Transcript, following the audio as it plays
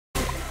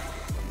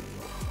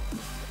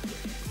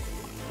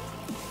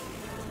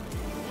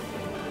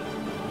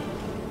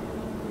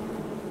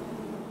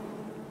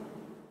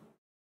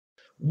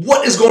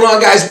What is going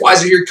on, guys?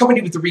 Wiser here, coming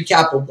to you with a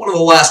recap of one of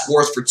the last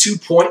wars for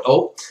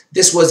 2.0.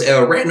 This was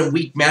a random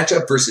week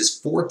matchup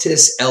versus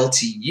Fortas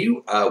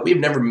LTU. We have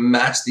never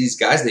matched these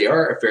guys. They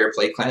are a fair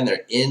play clan.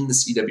 They're in the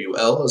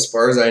CWL, as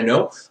far as I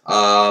know.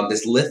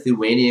 This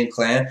Lithuanian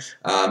clan.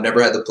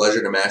 Never had the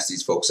pleasure to match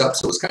these folks up,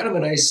 so it was kind of a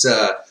nice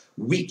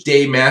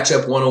weekday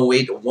matchup.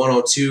 108 to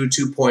 102,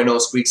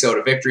 2.0 squeaks out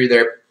a victory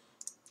there.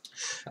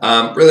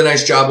 Really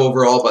nice job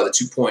overall by the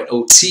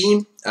 2.0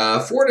 team.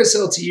 Fortas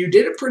LTU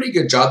did a pretty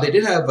good job. They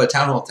did have a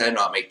Town Hall 10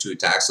 not make 2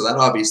 attacks, so that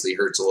obviously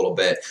hurts a little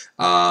bit.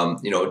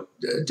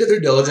 Did their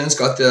diligence,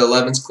 got the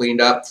 11s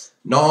cleaned up.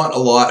 Not a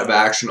lot of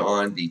action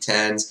on the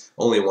 10s.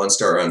 Only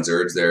 1-star on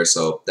Zerds there,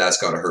 so that's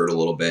got to hurt a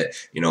little bit.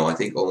 I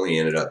think only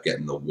ended up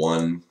getting the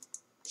 1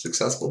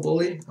 successful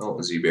bully. Oh, it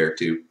was Z-Bear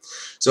too.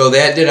 So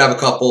they did have a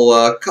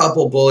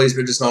couple bullies,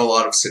 but just not a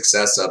lot of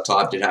success up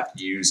top. Did have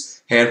to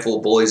use a handful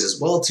of bullies as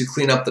well to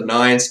clean up the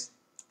 9s.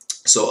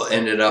 So it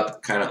ended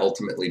up kind of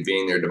ultimately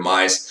being their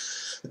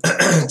demise.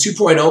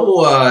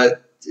 2.0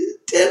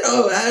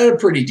 had a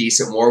pretty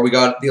decent war. We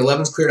got the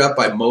 11s cleared up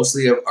by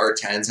mostly of our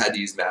 10s. Had to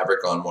use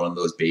Maverick on one of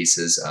those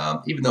bases,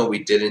 even though we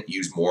didn't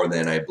use more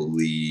than, I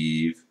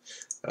believe,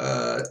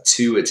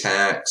 2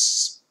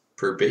 attacks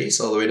per base,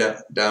 all the way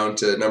down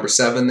to number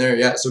 7 there.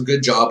 Yeah, so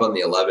good job on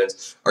the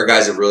 11s. Our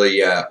guys have really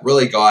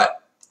got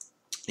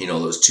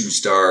those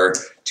 2-star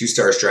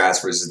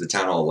strats versus the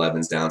Town Hall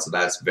 11s down. So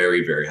that's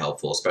very, very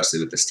helpful, especially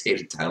with the state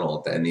of Town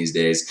Hall 10 these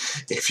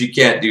days. If you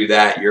can't do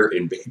that, you're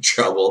in big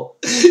trouble.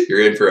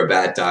 You're in for a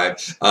bad time.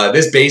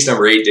 This base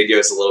number 8 did give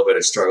us a little bit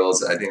of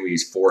struggles. I think we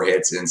used 4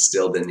 hits and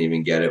still didn't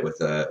even get it with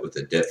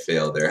a dip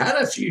fail there. Had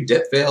a few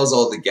dip fails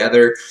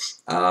altogether.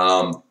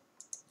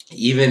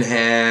 Even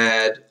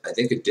had, I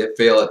think, a dip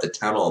fail at the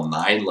Town Hall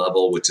 9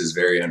 level, which is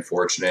very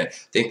unfortunate. I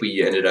think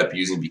we ended up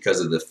using, because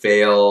of the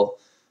fail,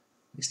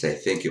 at least I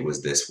think it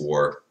was this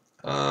war.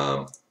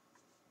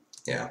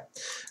 Yeah,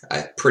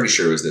 I'm pretty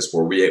sure it was this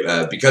war. We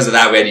because of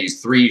that, we had to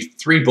use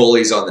three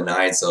bullies on the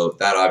 9, so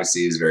that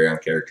obviously is very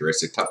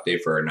uncharacteristic. Tough day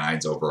for our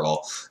 9s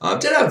overall.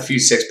 Did have a few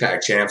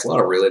 6-pack champs, a lot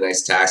of really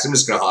nice attacks. I'm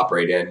just going to hop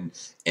right in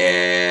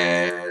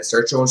and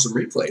start showing some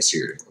replays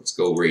here. Let's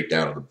go right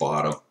down to the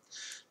bottom.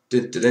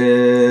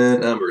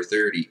 Number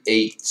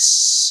 38,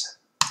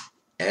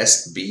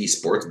 SB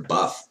Sports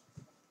Buff.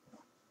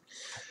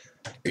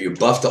 Are you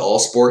buff to all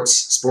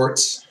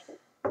sports?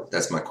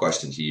 That's my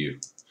question to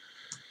you.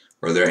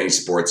 Or are there any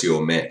sports you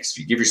omit? If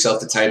you give yourself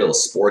the title of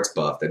sports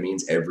buff, that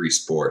means every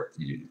sport.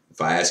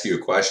 If I ask you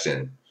a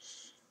question,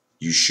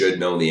 you should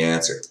know the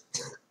answer.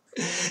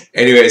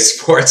 Anyway,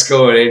 sports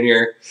going in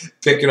here,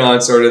 picking on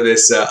sort of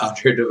this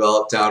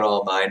underdeveloped Town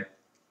Hall 9.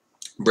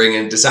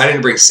 Deciding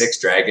to bring 6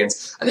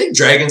 dragons. I think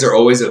dragons are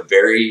always a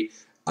very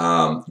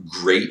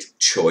great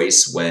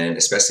choice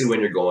especially when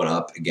you're going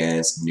up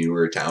against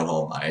newer Town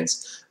Hall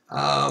 9s.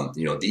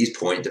 These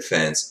point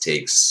defense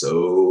takes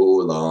so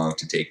long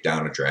to take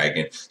down a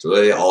dragon. So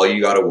really all you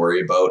got to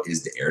worry about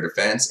is the air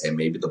defense and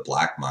maybe the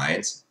black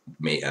mines.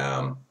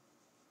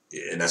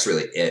 And that's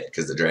really it,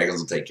 because the dragons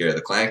will take care of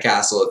the clan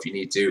castle if you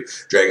need to.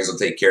 Dragons will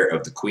take care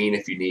of the queen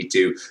if you need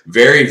to.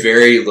 Very,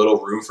 very little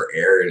room for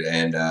air,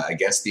 and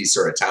against these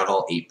sort of Town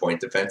Hall 8-point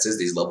defenses,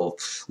 these level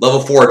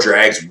 4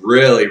 drags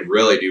really,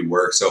 really do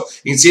work. So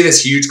you can see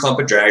this huge clump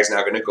of drags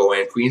now going to go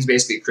in. Queen's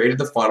basically created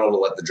the funnel to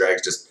let the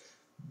drags just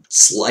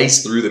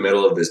slice through the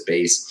middle of this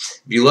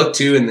base. If you look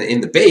too in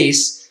the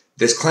base,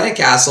 this clan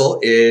castle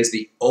is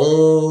the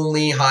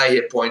only high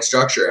hit point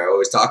structure. I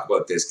always talk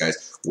about this,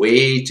 guys.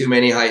 Way too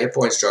many high hit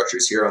point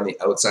structures here on the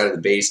outside of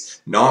the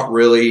base. Not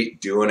really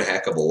doing a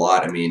heck of a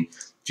lot. I mean,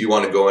 if you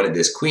want to go into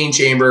this queen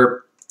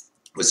chamber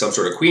with some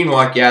sort of queen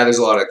walk, yeah, there's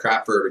a lot of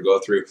crap for her to go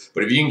through.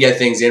 But if you can get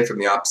things in from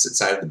the opposite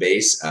side of the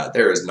base,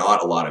 there is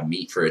not a lot of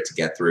meat for it to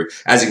get through.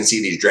 As you can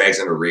see, these drags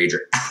under rage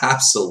are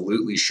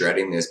absolutely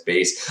shredding this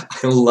base.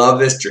 I love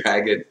this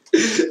dragon.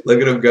 Look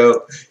at him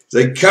go. He's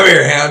like, come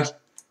here, hound.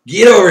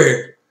 Get over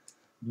here.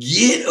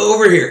 Get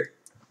over here.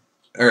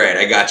 All right,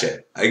 I got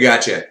you. I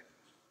got you.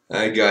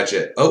 I got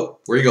you. Oh,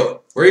 where you going?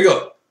 Where you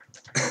going?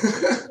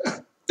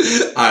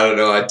 I don't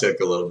know. I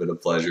took a little bit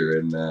of pleasure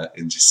in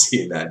just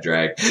seeing that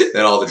drag.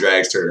 Then all the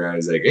drags turn around.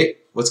 He's like, hey,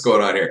 what's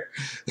going on here?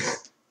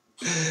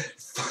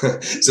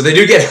 So they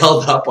do get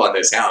held up on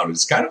this hound.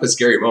 It's kind of a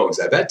scary moment.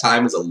 I bet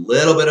time is a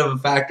little bit of a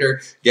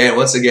factor.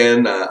 Once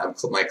again,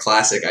 my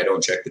classic, I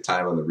don't check the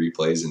time on the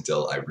replays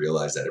until I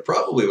realize that it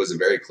probably was a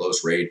very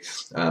close raid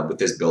with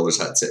this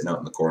builder's hut sitting out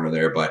in the corner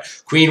there. But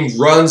Queen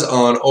runs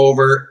on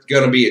over.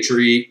 Going to be a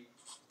treat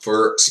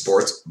for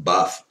Sports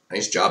Buff.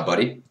 Nice job,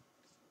 buddy.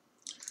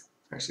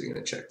 Actually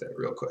going to check that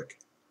real quick.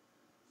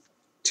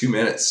 2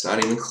 minutes.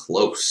 Not even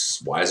close.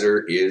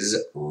 Wiser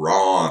is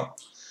wrong.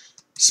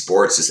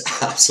 Sports is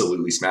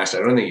absolutely smashed. I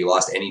don't think you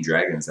lost any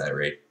dragons that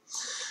raid.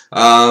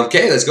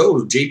 Okay, let's go.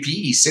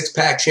 JP,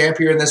 6-pack champ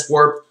here in this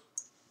war.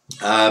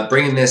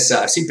 Bringing this,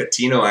 I've seen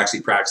Patino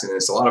actually practicing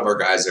this. A lot of our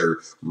guys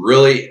are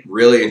really,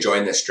 really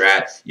enjoying this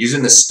strat.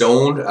 Using the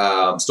stone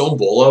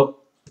bolo.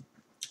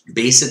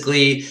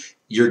 Basically,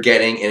 you're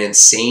getting an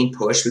insane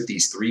push with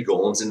these 3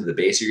 golems into the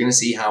base. You're going to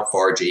see how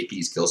far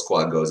JP's kill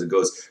squad goes. It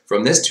goes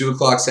from this 2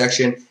 o'clock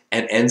section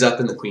and ends up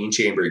in the queen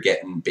chamber,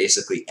 getting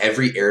basically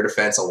every air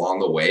defense along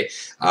the way.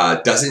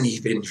 Doesn't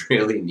even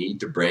really need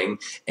to bring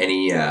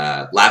any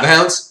lava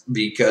hounds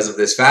because of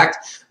this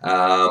fact.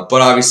 But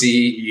obviously,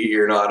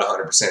 you're not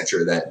 100%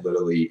 sure that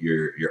literally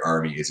your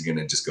army is going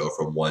to just go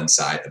from one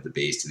side of the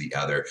base to the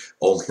other,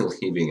 only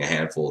leaving a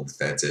handful of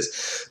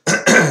defenses.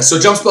 So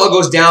jump spell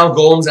goes down.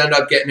 Golems end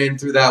up getting in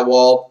through that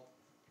wall.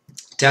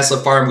 Tesla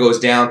farm goes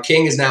down.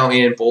 King is now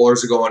in.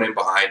 Bowlers are going in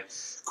behind.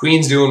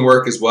 Queen's doing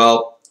work as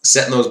well,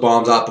 setting those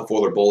bombs off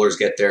before their bowlers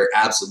get there.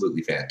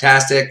 Absolutely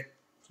fantastic.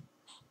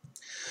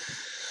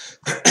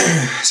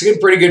 So getting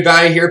pretty good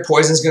value here.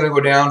 Poison's going to go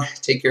down,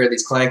 take care of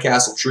these clan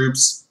castle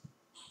troops.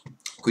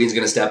 Queen's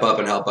going to step up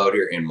and help out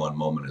here in one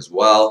moment as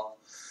well.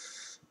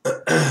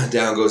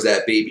 Down goes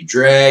that baby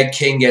drag.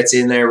 King gets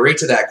in there right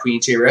to that queen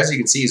chamber. As you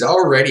can see,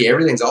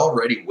 everything's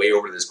already way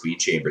over this queen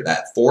chamber.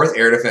 That 4th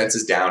air defense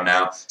is down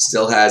now.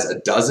 Still has a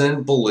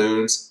dozen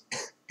balloons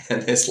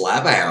and this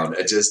lava hound.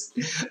 It's just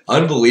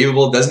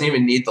unbelievable. Doesn't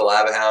even need the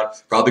lava hound.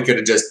 Probably could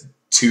have just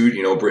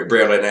bring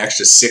out an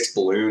extra 6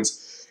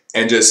 balloons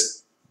and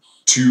just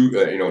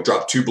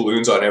drop 2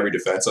 balloons on every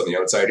defense on the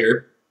outside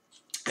here,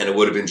 and it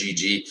would have been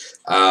GG.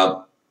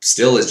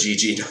 Still is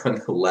GG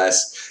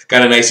nonetheless.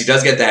 Kind of nice. He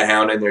does get that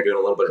hound in there doing a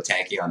little bit of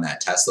tanking on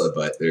that Tesla,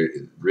 but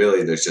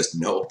there's just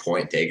no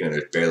point taking it.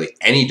 There's barely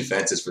any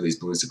defenses for these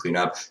balloons to clean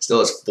up. Still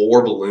has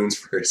 4 balloons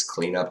for his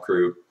cleanup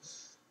crew.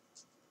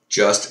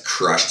 Just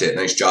crushed it.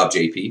 Nice job,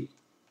 JP.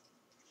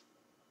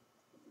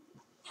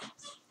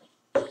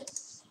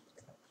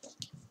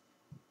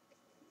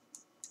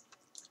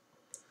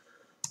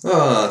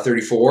 Ah,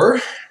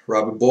 34.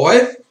 Robin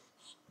boy.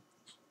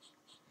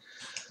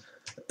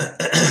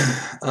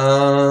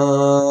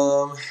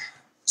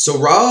 So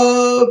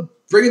Rob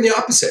bringing the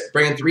opposite,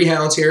 bringing 3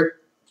 hounds here,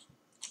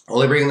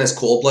 only bringing this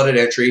cold-blooded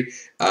entry,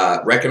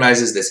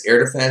 recognizes this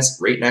air defense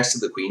right next to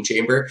the queen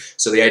chamber.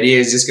 So the idea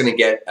is just going to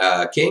get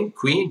king,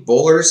 queen,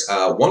 bowlers,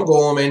 1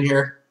 golem in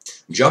here,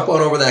 jump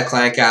on over that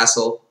clan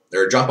castle,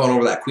 or jump on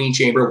over that queen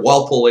chamber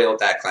while pulling out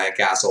that clan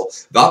castle.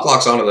 Valk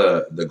locks onto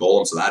the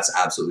golem, so that's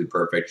absolutely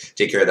perfect.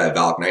 Take care of that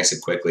Valk nice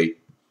and quickly.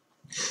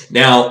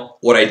 Now,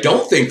 what I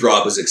don't think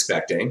Rob was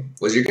expecting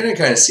was you're going to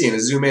kind of see, and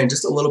zoom in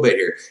just a little bit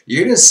here,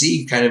 you're going to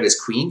see kind of his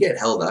queen get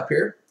held up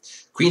here.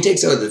 Queen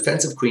takes out a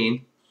defensive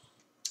queen,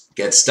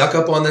 gets stuck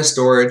up on this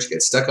storage,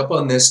 gets stuck up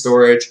on this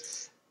storage,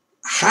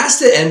 has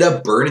to end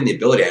up burning the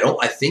ability.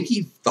 I think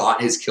he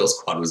thought his kill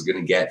squad was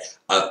going to get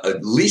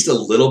at least a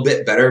little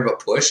bit better of a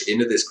push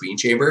into this queen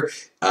chamber.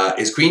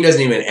 His queen doesn't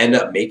even end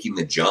up making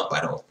the jump, I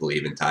don't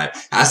believe, in time.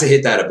 Has to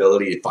hit that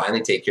ability to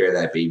finally take care of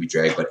that baby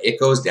drag, but it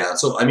goes down.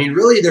 So, I mean,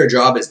 really their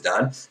job is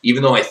done,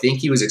 even though I think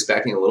he was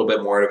expecting a little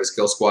bit more out of his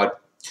kill squad.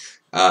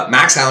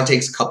 Max Hound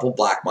takes a couple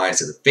black mines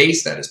to the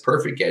face. That is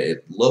perfect. Get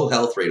it low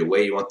health right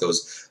away. You want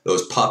those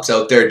pups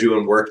out there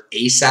doing work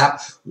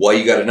ASAP while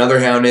you got another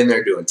hound in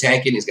there doing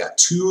tanking. He's got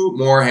 2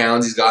 more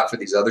hounds he's got for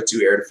these other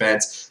 2 air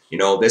defense.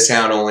 This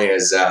hound only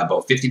has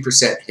about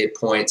 50% hit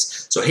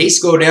points. So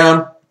haste go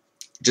down.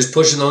 Just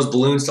pushing those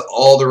balloons to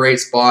all the right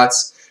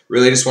spots.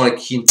 Really just want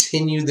to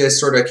continue this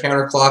sort of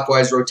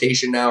counterclockwise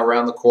rotation now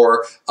around the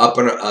core, up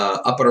and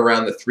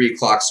around the 3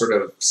 o'clock sort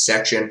of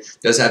section.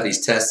 Does have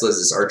these Teslas,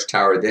 this arch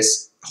tower,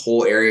 this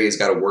whole area he's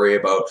got to worry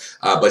about,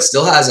 but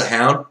still has a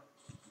hound.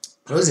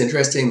 It was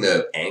interesting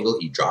the angle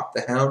he dropped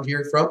the hound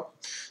here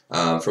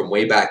from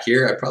way back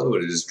here. I probably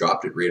would have just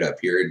dropped it right up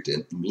here.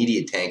 Did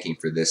immediate tanking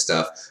for this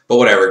stuff, but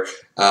whatever.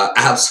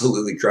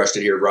 Absolutely crushed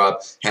it here,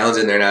 Rob. Hound's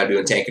in there now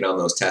doing tanking on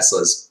those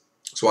Teslas.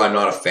 That's why I'm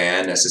not a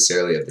fan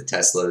necessarily of the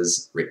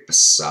Teslas right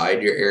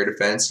beside your air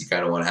defense. You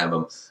kind of want to have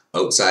them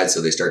outside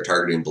so they start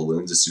targeting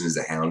balloons as soon as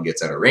the hound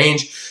gets out of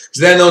range. Because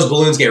then those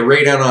balloons get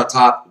right down on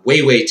top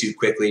way too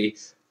quickly.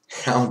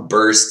 Hound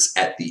bursts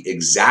at the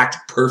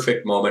exact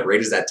perfect moment, right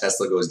as that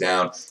Tesla goes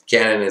down.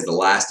 Cannon is the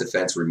last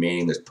defense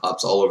remaining. There's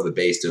pups all over the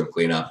base doing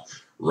cleanup.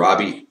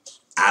 Robbie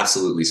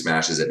absolutely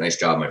smashes it. Nice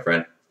job, my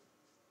friend.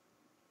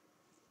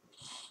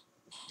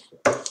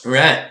 All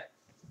right.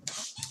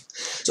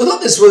 So I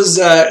thought this was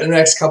the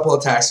next couple of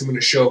attacks I'm going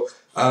to show.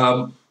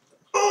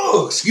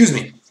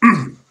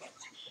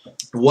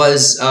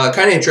 Was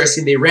kind of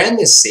interesting. They ran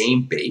the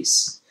same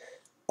base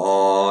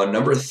on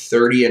number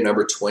 30 and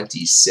number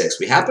 26.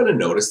 We happened to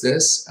notice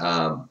this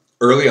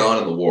early on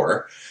in the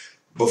war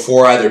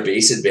before either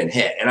base had been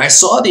hit. And I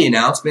saw the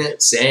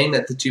announcement saying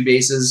that the 2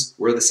 bases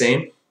were the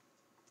same.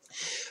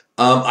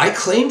 I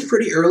claimed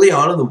pretty early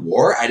on in the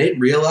war, I didn't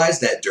realize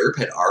that Derp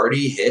had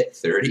already hit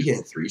 30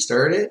 and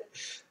 3-starred it.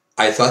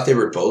 I thought they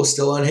were both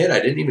still on hit. I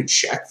didn't even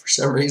check for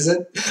some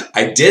reason.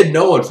 I did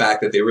know, in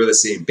fact, that they were the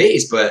same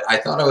base, but I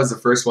thought I was the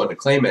first one to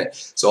claim it.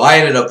 So I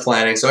ended up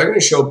planning. So I'm going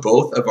to show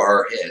both of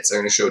our hits. I'm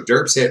going to show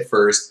Derp's hit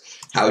first,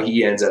 how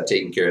he ends up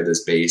taking care of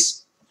this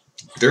base.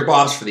 Derp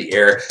opts for the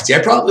air. See,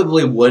 I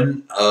probably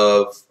wouldn't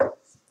have,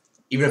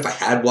 even if I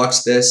had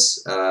watched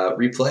this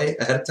replay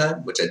ahead of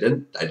time, which I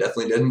didn't. I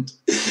definitely didn't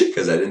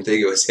because I didn't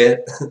think it was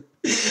hit.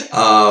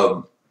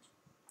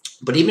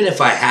 But even if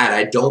I had,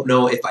 I don't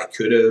know if I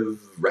could have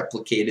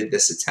replicated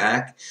this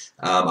attack.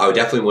 I would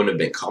definitely wouldn't have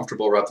been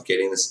comfortable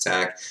replicating this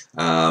attack.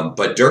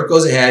 But Dirk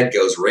goes ahead,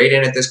 goes right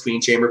in at this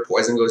queen chamber.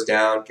 Poison goes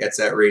down, gets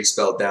that rage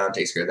spell down,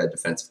 takes care of that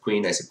defensive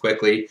queen nice and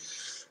quickly.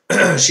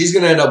 She's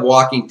going to end up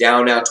walking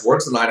down now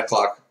towards the 9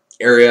 o'clock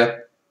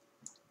area.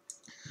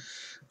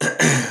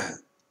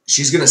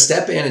 She's going to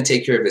step in and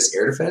take care of this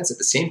air defense. At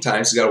the same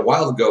time, she's got a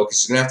while to go because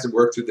she's going to have to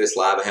work through this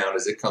Lava Hound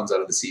as it comes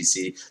out of the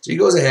CC. So he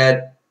goes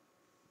ahead,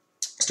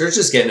 starts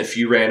just getting a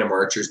few random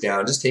archers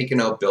down, just taking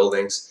out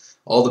buildings,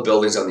 all the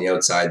buildings on the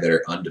outside that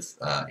are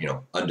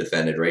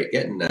undefended, right?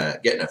 Getting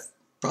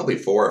probably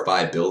 4 or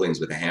 5 buildings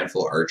with a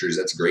handful of archers.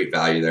 That's great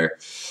value there.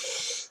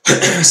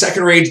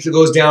 Second rage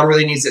goes down.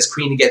 Really needs this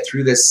queen to get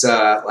through this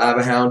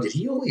Lava Hound. Did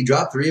he only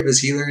drop 3 of his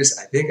healers?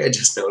 I think I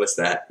just noticed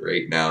that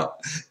right now.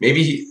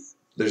 Maybe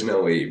there's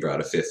no way he brought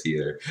a 5th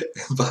healer.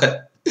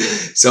 But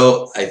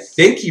so I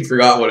think he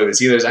forgot one of his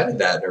healers. I did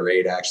that in a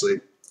raid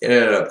actually. It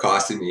ended up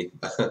costing me.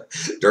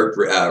 Dirk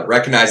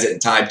recognized it in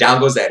time.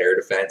 Down goes that air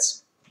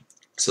defense.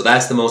 So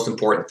that's the most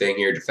important thing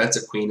here.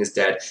 Defensive queen is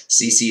dead.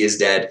 CC is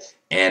dead.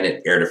 And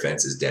an air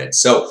defense is dead.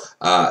 So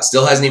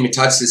still hasn't even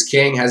touched his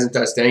king. Hasn't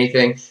touched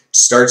anything.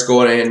 Starts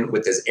going in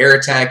with his air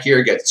attack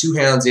here. Gets 2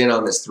 hounds in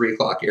on this 3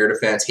 o'clock air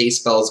defense.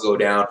 Haste spells go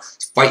down.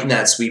 Fighting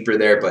that sweeper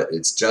there, but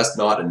it's just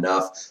not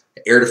enough.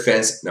 Air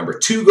defense number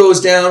 2 goes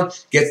down.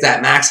 Gets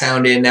that max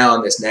hound in now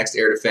on this next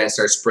air defense.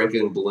 Starts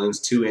sprinkling balloons,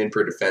 2 in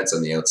per defense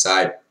on the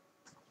outside.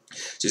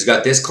 So he's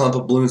got this clump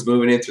of balloons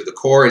moving in through the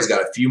core. He's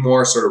got a few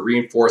more sort of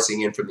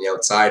reinforcing in from the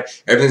outside.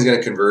 Everything's going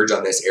to converge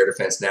on this air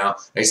defense now.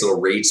 Nice little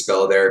rage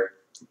spell there.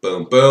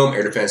 Boom, boom.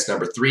 Air defense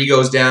number 3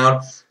 goes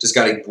down. Just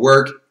got to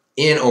work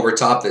in over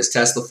top of this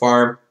Tesla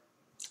farm.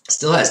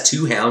 Still has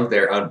 2 hounds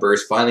there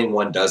unburst. Finally,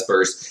 1 does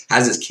burst.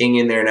 Has his king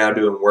in there now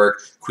doing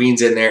work.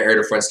 Queen's in there. Air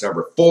defense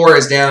number 4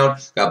 is down.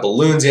 Got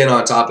balloons in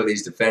on top of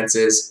these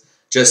defenses.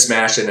 Just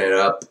smashing it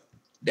up.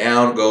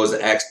 Down goes the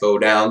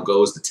Expo. Down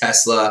goes the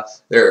Tesla.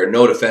 There are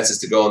no defenses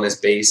to go on this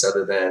base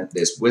other than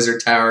this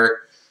wizard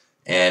tower.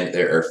 And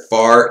there are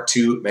far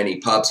too many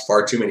pups,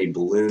 far too many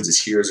balloons.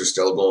 His heroes are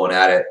still going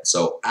at it.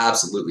 So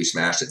absolutely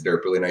smashed it.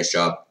 Dirk, really nice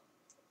job.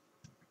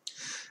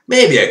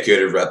 Maybe I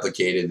could have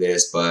replicated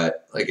this,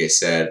 but like I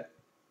said,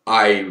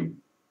 I'm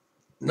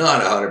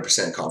not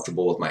 100%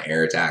 comfortable with my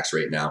air attacks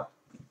right now.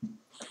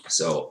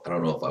 So I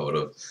don't know if I would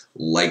have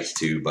liked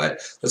to,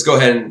 but let's go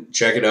ahead and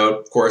check it out.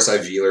 Of course, I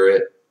Veeler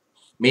it.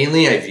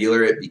 Mainly I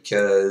Veeler it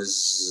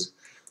because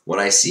when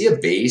I see a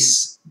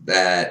base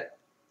that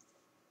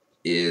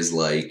is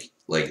like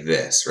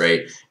this,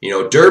 right? You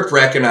know, Derp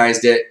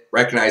recognized it,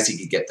 recognized he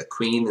could get the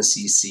queen, the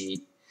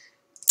CC,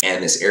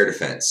 and this air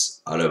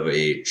defense out of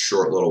a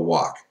short little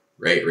walk,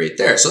 right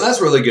there. So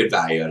that's really good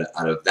value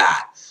out of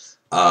that.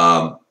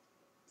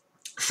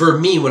 For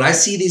me, when I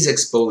see these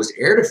exposed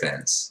air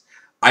defense,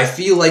 I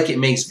feel like it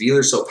makes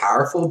Veeler so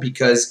powerful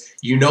because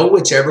you know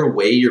whichever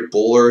way your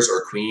bowlers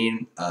or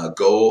queen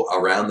go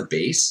around the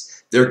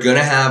base, they're going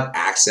to have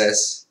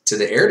access to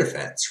the air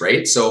defense,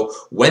 right? So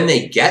when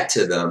they get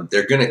to them,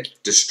 they're going to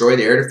destroy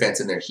the air defense,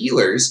 and their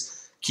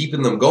healers,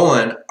 keeping them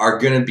going, are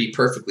going to be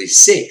perfectly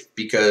safe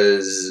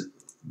because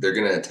they're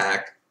going to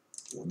attack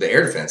the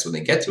air defense when they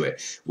get to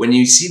it. When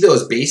you see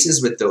those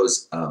bases with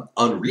those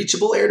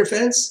unreachable air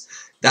defense,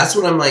 that's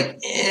when I'm like,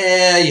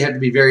 you have to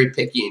be very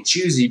picky and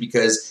choosy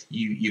because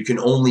you can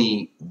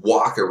only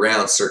walk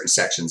around certain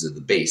sections of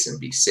the base and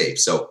be safe.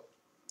 So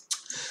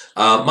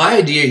my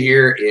idea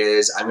here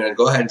is I'm going to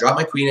go ahead and drop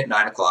my queen at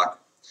 9 o'clock.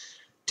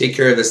 Take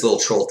care of this little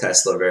troll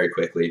Tesla very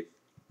quickly.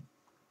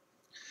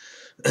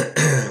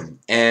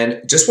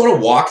 And just want to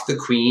walk the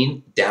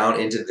queen down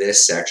into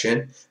this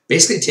section.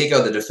 Basically take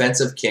out the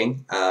defensive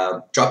king.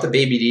 Drop the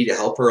baby D to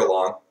help her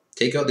along.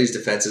 Take out these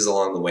defenses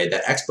along the way.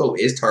 That Expo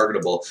is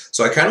targetable.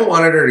 So I kind of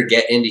wanted her to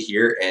get into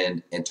here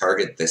and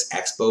target this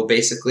Expo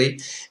basically.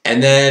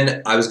 And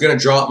then I was going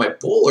to draw up my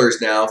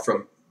bowlers now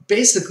from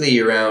basically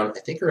around,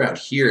 I think around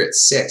here at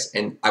 6.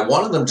 And I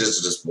wanted them just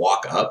to just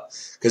walk up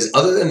because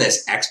other than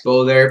this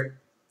Expo there,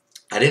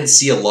 I didn't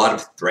see a lot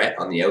of threat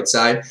on the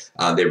outside.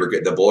 They were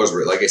good. The bowlers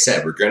were, like I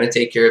said, we're going to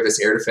take care of this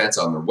air defense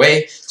on their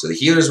way. So the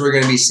healers were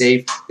going to be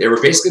safe. They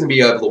were basically going to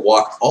be able to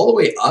walk all the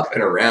way up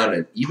and around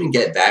and even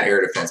get that air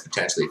defense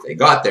potentially if they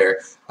got there.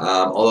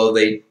 Although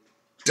they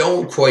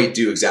don't quite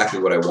do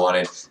exactly what I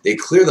wanted. They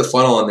clear the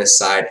funnel on this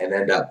side and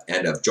end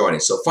up joining.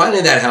 So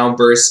finally that hound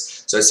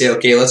bursts. So I say,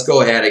 okay, let's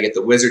go ahead. I get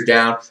the wizard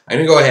down. I'm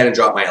going to go ahead and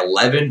drop my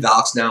 11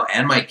 Valks now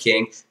and my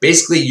king,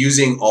 basically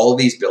using all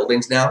these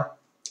buildings now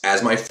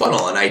as my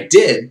funnel. And I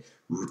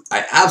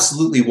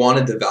absolutely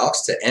wanted the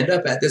Valks to end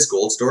up at this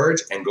gold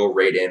storage and go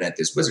right in at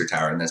this wizard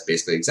tower. And that's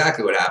basically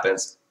exactly what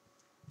happens.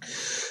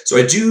 So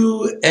I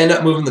do end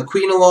up moving the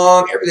queen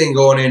along, everything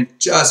going in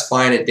just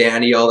fine and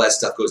dandy. All that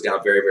stuff goes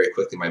down very, very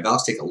quickly. My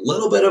Valks take a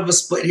little bit of a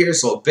split here,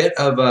 so a bit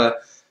of a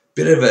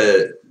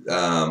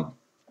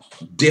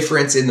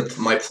difference in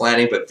my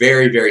planning, but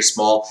very, very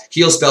small.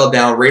 Heal spell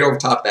down right over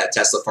top of that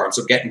Tesla farm.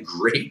 So getting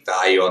great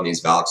value on these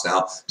Valks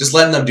now. Just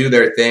letting them do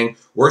their thing,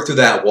 work through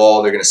that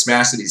wall. They're going to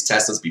smash through these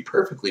Teslas, be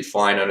perfectly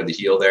fine under the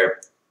heal there.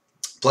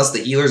 Plus, the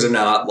healers are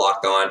now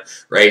locked on,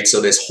 right?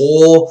 So this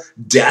whole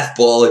death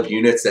ball of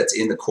units that's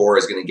in the core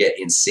is going to get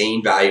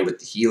insane value with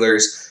the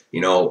healers. You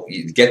know,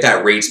 you get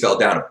that rage spell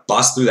down and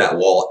bust through that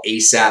wall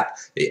ASAP.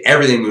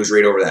 Everything moves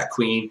right over that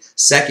queen.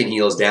 Second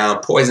heals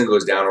down. Poison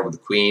goes down over the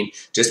queen.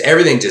 Just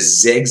everything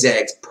just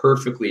zigzags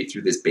perfectly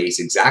through this base,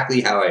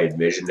 exactly how I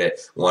envisioned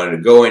it. Wanted to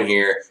go in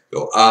here,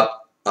 go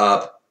up,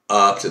 up,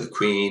 up to the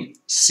queen.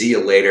 See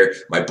you later.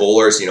 My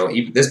bowlers, you know,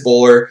 even this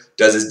bowler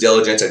does his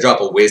diligence. I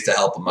drop a whiz to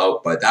help him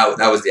out, but that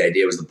was the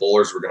idea, was the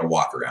bowlers were going to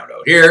walk around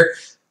out here.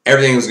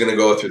 Everything was going to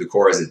go through the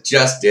core as it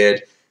just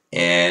did,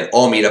 and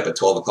all meet up at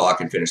 12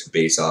 o'clock and finish the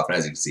base off. And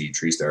as you can see,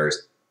 tree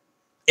stars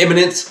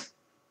imminent.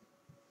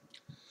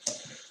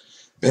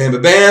 Bam,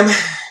 bam, bam.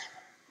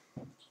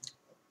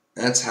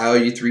 That's how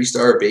you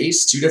 3-star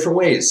base 2 different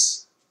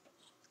ways.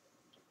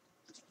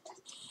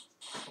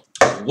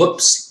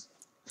 Whoops.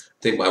 I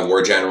think my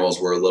war generals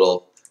were a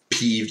little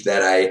peeved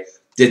that I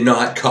did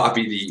not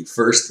copy the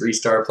first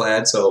 3-star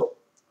plan. So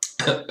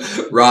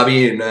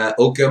Robbie and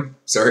Oakham,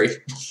 sorry.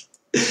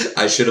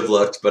 I should have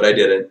looked, but I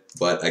didn't.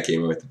 But I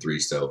came in with the 3,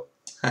 so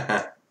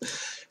it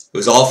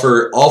was all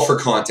for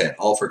content,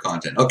 all for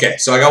content. Okay,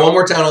 so I got one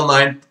more town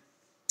online.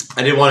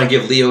 I did want to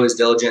give Leo his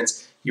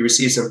diligence. He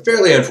received some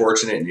fairly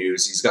unfortunate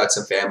news. He's got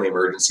some family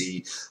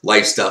emergency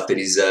life stuff that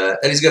he's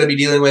going to be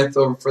dealing with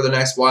for the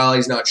next while.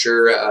 He's not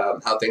sure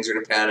how things are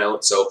going to pan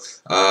out. So,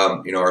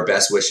 you know, our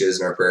best wishes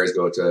and our prayers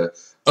go to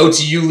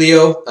you,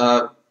 Leo.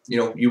 You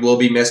know, you will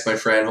be missed, my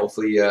friend.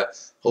 Hopefully,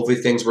 hopefully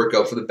things work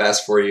out for the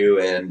best for you,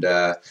 and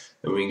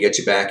we can get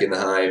you back in the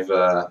hive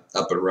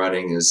up and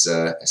running as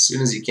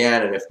soon as you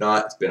can. And if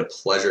not, it's been a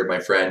pleasure, my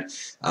friend,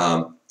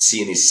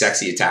 seeing these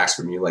sexy attacks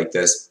from you like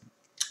this.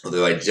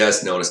 Although I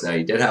just noticed now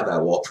you did have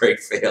that wall break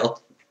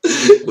fail,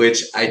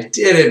 which I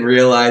didn't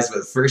realize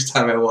the first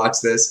time I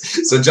watched this.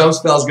 So jump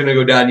spell's going to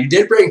go down. You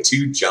did bring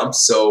 2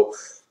 jumps, so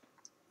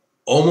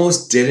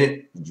almost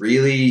didn't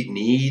really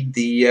need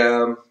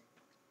the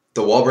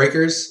wall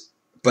breakers.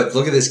 But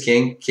look at this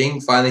king.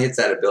 King finally hits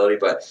that ability,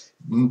 but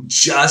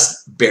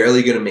just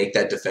barely going to make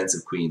that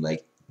defensive queen,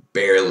 like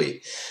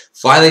barely.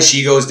 Finally,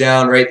 she goes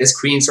down, right? This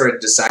queen sort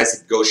of decides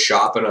to go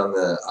shopping on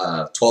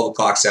the 12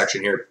 o'clock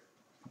section here.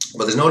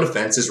 But there's no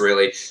defenses,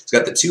 really. He's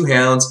got the 2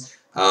 hounds.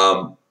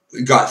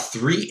 Got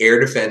 3 air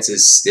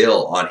defenses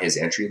still on his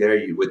entry there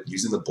with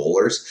using the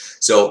bowlers.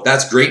 So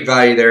that's great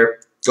value there.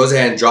 Goes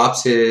ahead and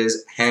drops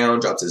his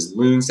hound, drops his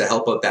loons to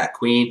help out that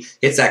queen.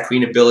 Hits that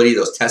queen ability.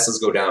 Those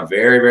Teslas go down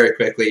very, very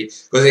quickly.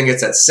 Goes ahead and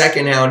gets that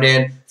second hound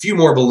in. A few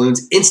more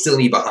balloons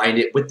instantly behind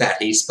it with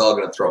that haste spell.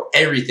 Going to throw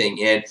everything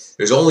in.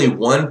 There's only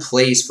one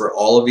place for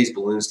all of these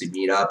balloons to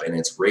meet up, and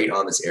it's right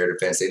on this air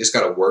defense. They just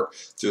got to work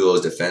through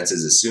those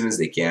defenses as soon as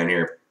they can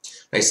here.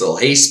 Nice little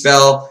haste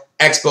spell.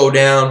 Expo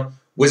down.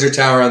 Wizard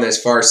Tower on this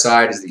far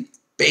side is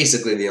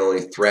basically the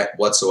only threat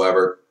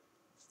whatsoever.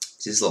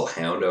 See this little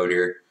hound out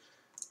here.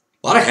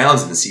 A lot of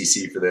hounds in the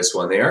CC for this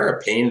one. They are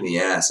a pain in the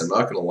ass. I'm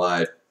not going to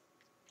lie.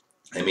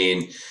 I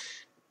mean,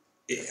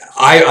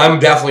 I'm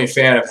definitely a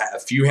fan of a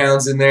few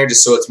hounds in there,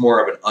 just so it's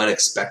more of an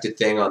unexpected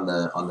thing on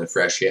the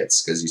fresh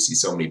hits, because you see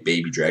so many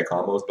baby drag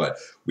combos. But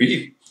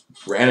we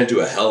ran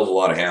into a hell of a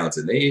lot of hounds,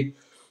 and they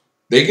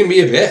can be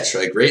a bitch.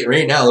 Like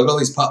right now, look at all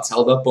these pups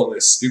held up on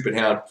this stupid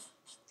hound,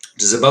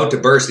 which is about to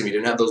burst. If you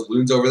didn't have those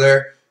loons over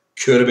there,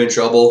 could have been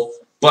trouble,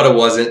 but it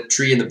wasn't.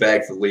 Tree in the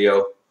bag for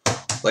Leo.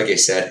 Like I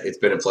said, it's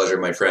been a pleasure,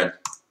 my friend.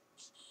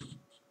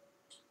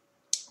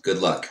 Good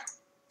luck.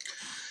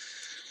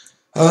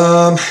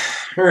 All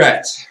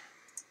right.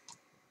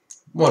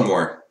 One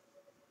more.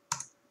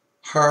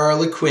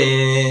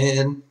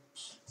 Harlequin.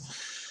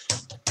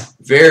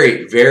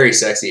 Very, very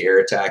sexy air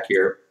attack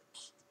here.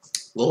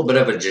 A little bit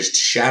of a just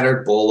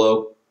shattered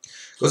bolo.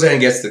 Goes ahead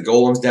and gets the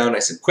golems down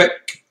nice and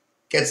quick.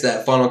 Gets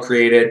that funnel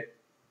created.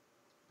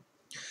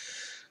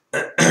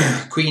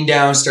 Queen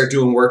down, start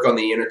doing work on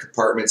the inner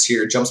compartments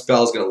here. Jump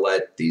spell is going to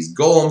let these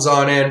golems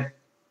on in.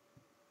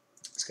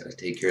 It's got to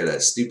take care of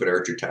that stupid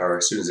archer tower.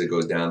 As soon as it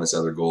goes down, this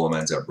other golem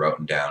ends up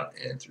routing down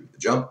and through the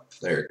jump.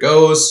 There it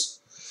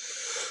goes.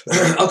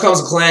 Out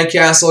comes the clan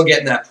castle,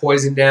 getting that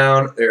poison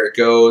down. There it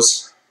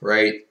goes.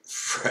 Right.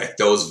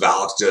 Those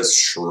Valks just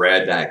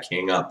shred that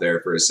king up there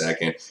for a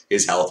second.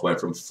 His health went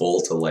from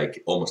full to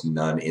like almost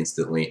none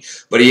instantly.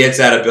 But he hits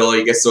that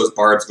ability, gets those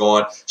barbs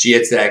going. She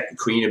hits that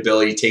queen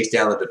ability, takes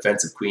down the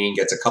defensive queen,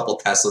 gets a couple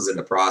Teslas in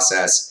the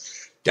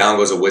process. Down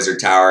goes a wizard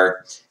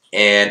tower.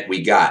 And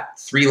we got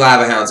 3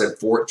 lava hounds and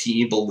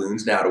 14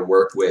 balloons now to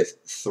work with.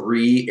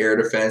 3 air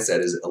defense.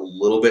 That is a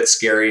little bit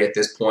scary at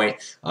this point.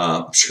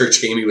 I'm sure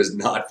Jamie was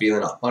not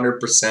feeling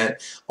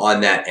 100%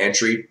 on that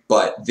entry.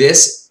 But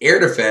this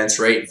air defense,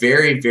 right,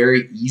 very,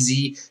 very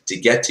easy to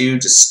get to.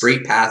 Just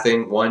straight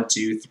pathing. 1,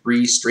 2,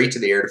 3, straight to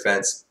the air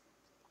defense.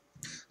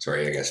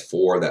 Sorry, I guess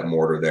 4, that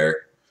mortar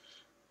there.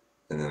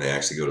 And then they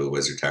actually go to the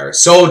wizard tower.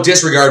 So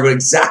disregard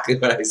exactly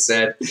what I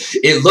said.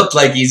 It looked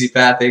like easy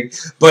pathing,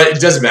 but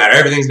it doesn't matter.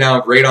 Everything's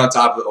now right on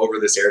top of over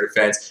this air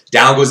defense.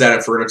 Down goes that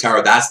inferno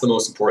tower. That's the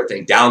most important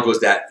thing. Down goes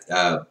that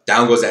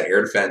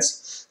air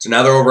defense. So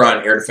now they're over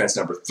on air defense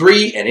number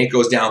 3, and it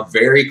goes down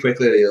very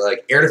quickly.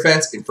 Like air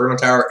defense, Inferno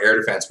Tower, air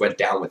defense went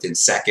down within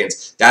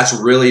seconds. That's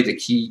really the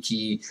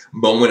key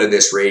moment of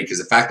this raid, because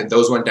the fact that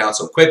those went down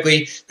so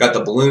quickly, got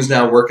the balloons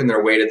now working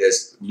their way to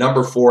this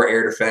number 4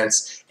 air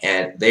defense,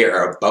 and they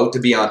are about to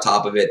be on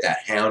top of it. That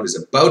hound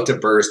is about to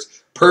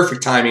burst.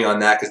 Perfect timing on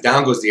that, because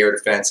down goes the air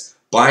defense,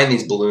 buying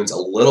these balloons a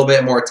little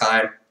bit more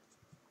time.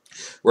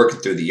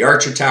 Working through the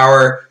Archer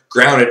Tower.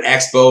 Grounded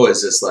Expo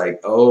is just like,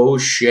 oh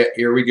shit,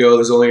 here we go.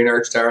 There's only an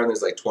Archer Tower and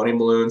there's like 20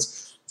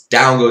 balloons.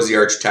 Down goes the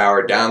Archer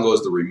Tower. Down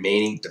goes the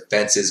remaining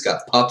defenses.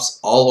 Got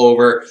pups all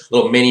over.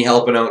 Little mini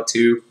helping out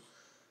too.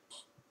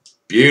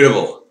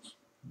 Beautiful.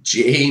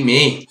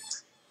 Jamie.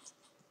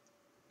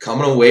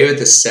 Coming away with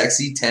the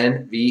sexy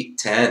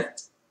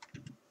 10v10.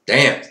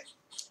 Damn.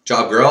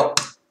 Job, girl.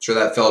 Sure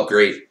that felt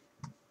great.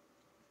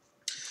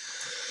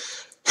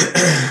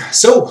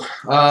 So,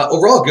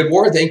 overall, good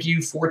war. Thank you,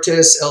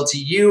 Fortas,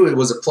 LTU. It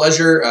was a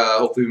pleasure.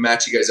 Hopefully we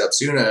match you guys up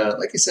soon.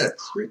 Like I said,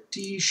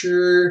 pretty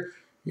sure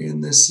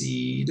in the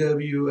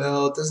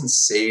CWL. It doesn't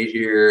say it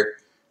here.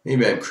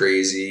 Maybe I'm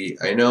crazy.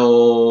 I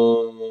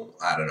know.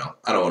 I don't know.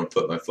 I don't want to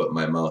put my foot in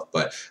my mouth,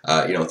 but,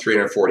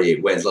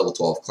 348 wins, level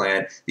 12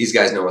 clan. These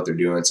guys know what they're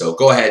doing. So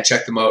go ahead,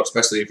 check them out,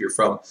 especially if you're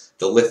from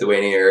the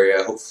Lithuania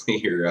area. Hopefully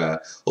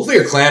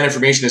your clan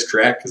information is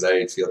correct, because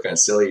I feel kind of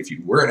silly if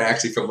you weren't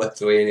actually from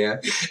Lithuania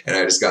and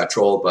I just got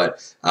trolled.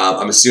 But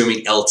I'm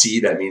assuming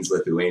LT, that means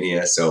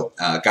Lithuania. So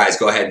guys,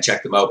 go ahead and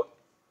check them out.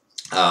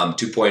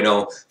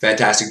 2.0,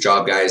 fantastic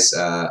job, guys.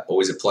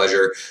 Always a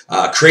pleasure.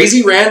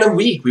 Crazy random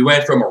week. We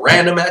went from a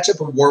random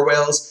matchup of War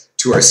Whales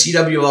to our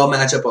CWL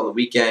matchup on the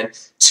weekend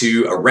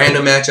to a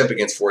random matchup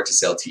against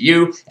Fortas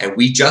LTU, and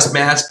we just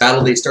matched.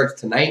 Battle day starts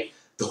tonight.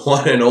 The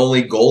one and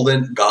only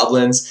Golden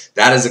Goblins.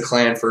 That is a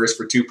clan first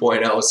for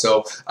 2.0.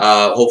 So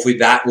hopefully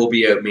that will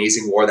be an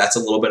amazing war. That's a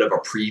little bit of a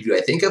preview.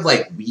 I think of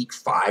like week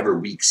 5 or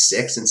week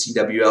 6 in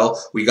CWL.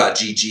 We got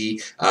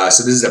GG.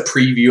 So this is a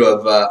preview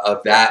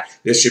of that.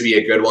 This should be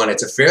a good one.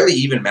 It's a fairly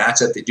even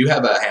matchup. They do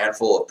have a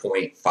handful of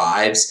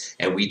 0.5s,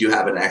 and we do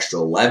have an extra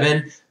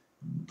 11.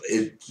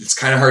 It's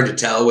kind of hard to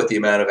tell with the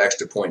amount of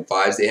extra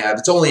 0.5s they have.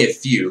 It's only a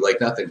few, like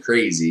nothing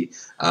crazy.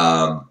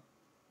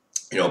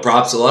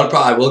 Props, a lot of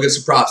props. I will give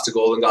some props to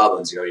Golden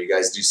Goblins. You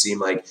guys do seem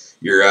like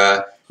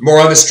you're more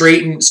on the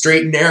straight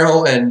and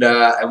narrow, and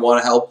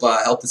want to help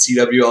the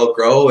CWL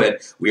grow. And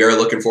we are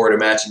looking forward to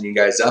matching you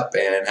guys up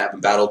and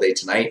having battle day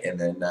tonight, and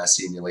then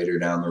seeing you later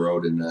down the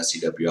road in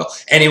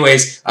CWL.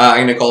 Anyways,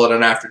 I'm gonna call it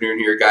an afternoon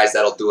here, guys.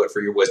 That'll do it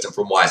for your wisdom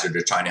from Wiser.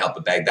 Just trying to help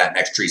it bag that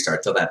next tree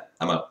start. Till then,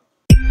 I'm out.